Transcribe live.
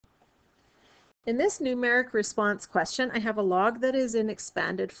In this numeric response question, I have a log that is in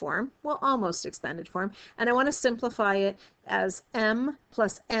expanded form, well, almost expanded form, and I want to simplify it as m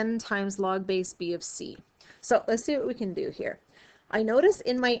plus n times log base b of c. So let's see what we can do here. I notice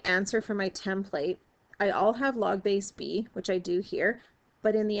in my answer for my template, I all have log base b, which I do here,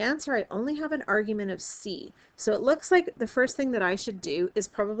 but in the answer I only have an argument of c. So it looks like the first thing that I should do is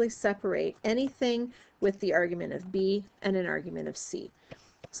probably separate anything with the argument of b and an argument of c.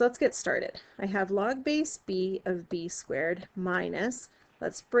 So let's get started. I have log base b of b squared minus,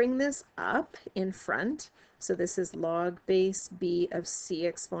 let's bring this up in front. So this is log base b of c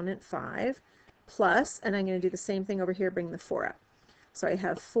exponent 5 plus, and I'm going to do the same thing over here, bring the 4 up. So I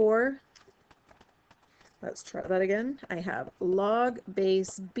have 4, let's try that again. I have log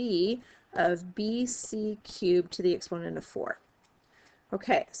base b of bc cubed to the exponent of 4.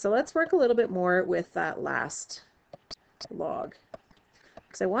 Okay, so let's work a little bit more with that last log,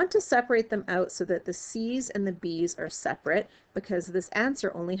 because I want to separate them out so that the c's and the b's are separate, because this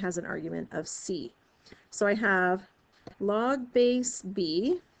answer only has an argument of c. So I have log base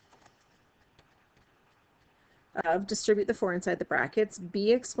b of, distribute the 4 inside the brackets,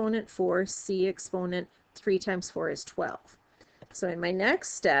 b exponent 4, c exponent 3 times 4 is 12. So in my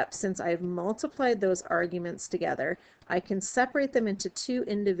next step, since I've multiplied those arguments together, I can separate them into 2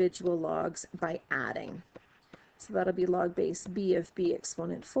 individual logs by adding. So that'll be log base b of b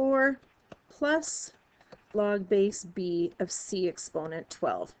exponent 4 plus log base b of c exponent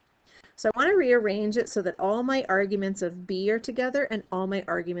 12. So I want to rearrange it so that all my arguments of b are together and all my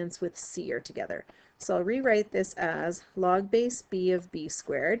arguments with c are together. So I'll rewrite this as log base b of b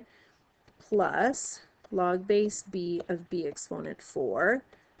squared plus log base b of b exponent 4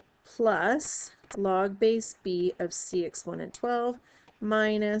 plus log base b of c exponent 12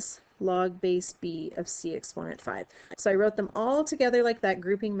 minus log base b of c exponent 5. So I wrote them all together like that,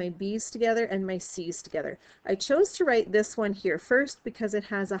 grouping my b's together and my c's together. I chose to write this one here first because it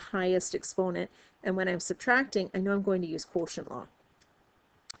has a highest exponent, and when I'm subtracting, I know I'm going to use quotient law.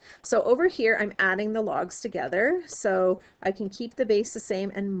 So over here, I'm adding the logs together, so I can keep the base the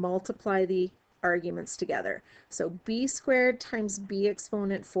same and multiply the arguments together. So b squared times b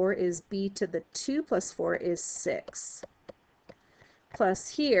exponent 4 is b to the 2 plus 4 is 6. Plus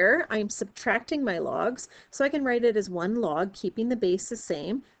here, I'm subtracting my logs, so I can write it as one log, keeping the base the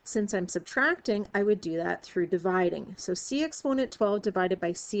same. Since I'm subtracting, I would do that through dividing. So c exponent 12 divided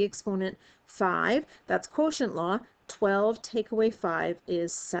by c exponent 5, that's quotient law. 12 take away 5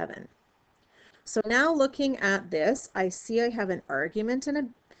 is 7. So now looking at this, I see I have an argument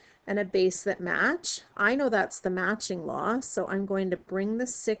and a base that match. I know that's the matching law, so I'm going to bring the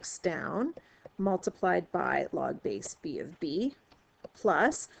 6 down, multiplied by log base b of b.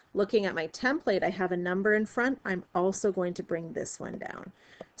 Plus, looking at my template, I have a number in front. I'm also going to bring this one down.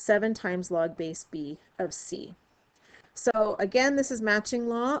 7 times log base b of c. So again, this is matching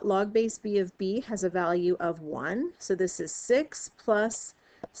law. Log base b of b has a value of 1. So this is 6 plus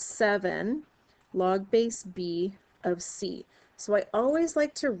 7 log base b of c. So I always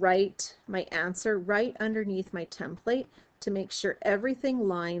like to write my answer right underneath my template to make sure everything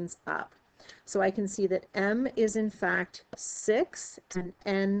lines up. So I can see that m is in fact 6 and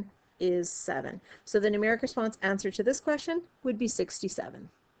n is 7. So the numeric response answer to this question would be 67.